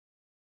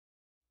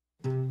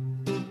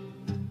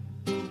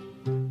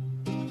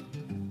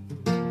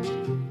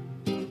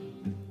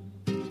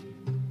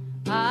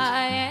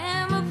I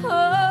am a poor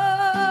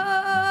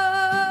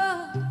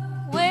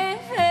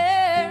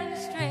wayfaring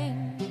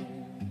stranger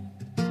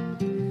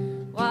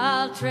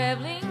while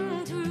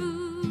traveling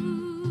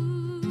through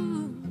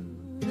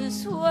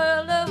this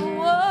world of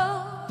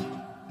war.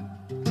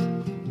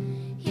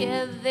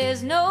 Yeah,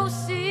 there's no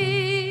sickness,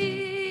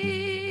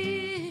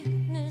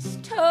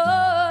 toil,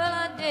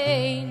 or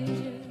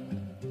danger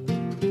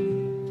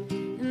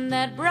in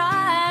that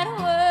bright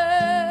world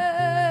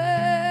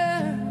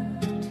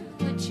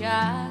to which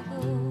I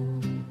go.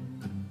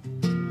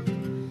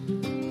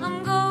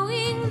 I'm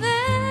going there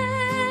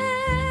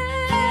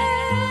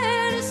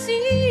to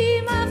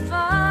see my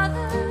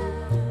father.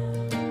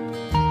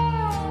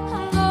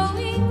 I'm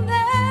going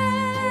there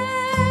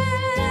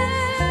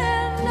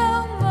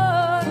no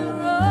more to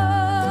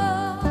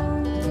roam.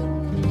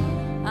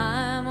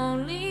 I'm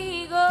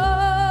only going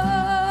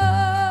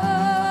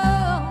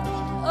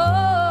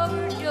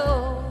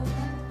overjoyed.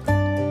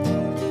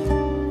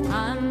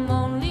 I'm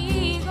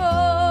only going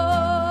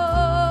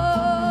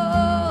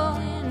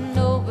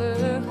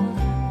over home.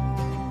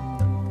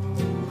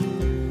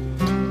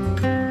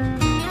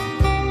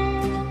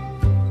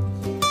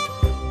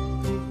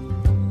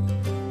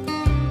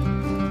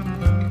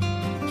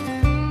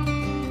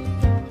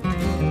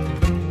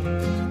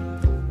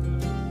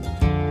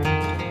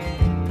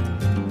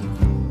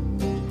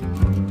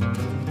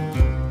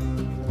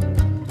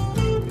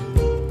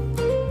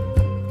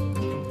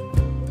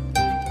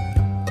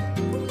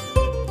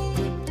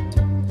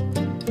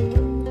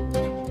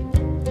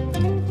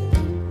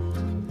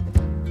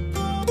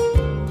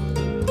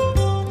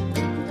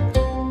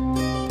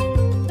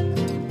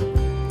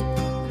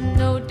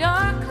 No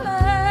dark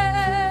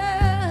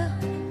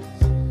clouds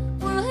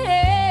will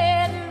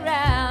head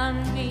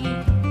around me.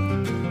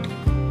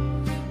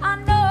 I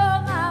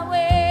know my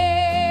way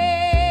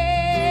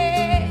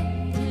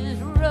is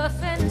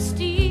rough and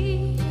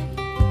steep.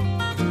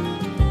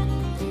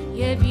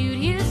 Yeah,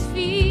 beauty is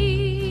feet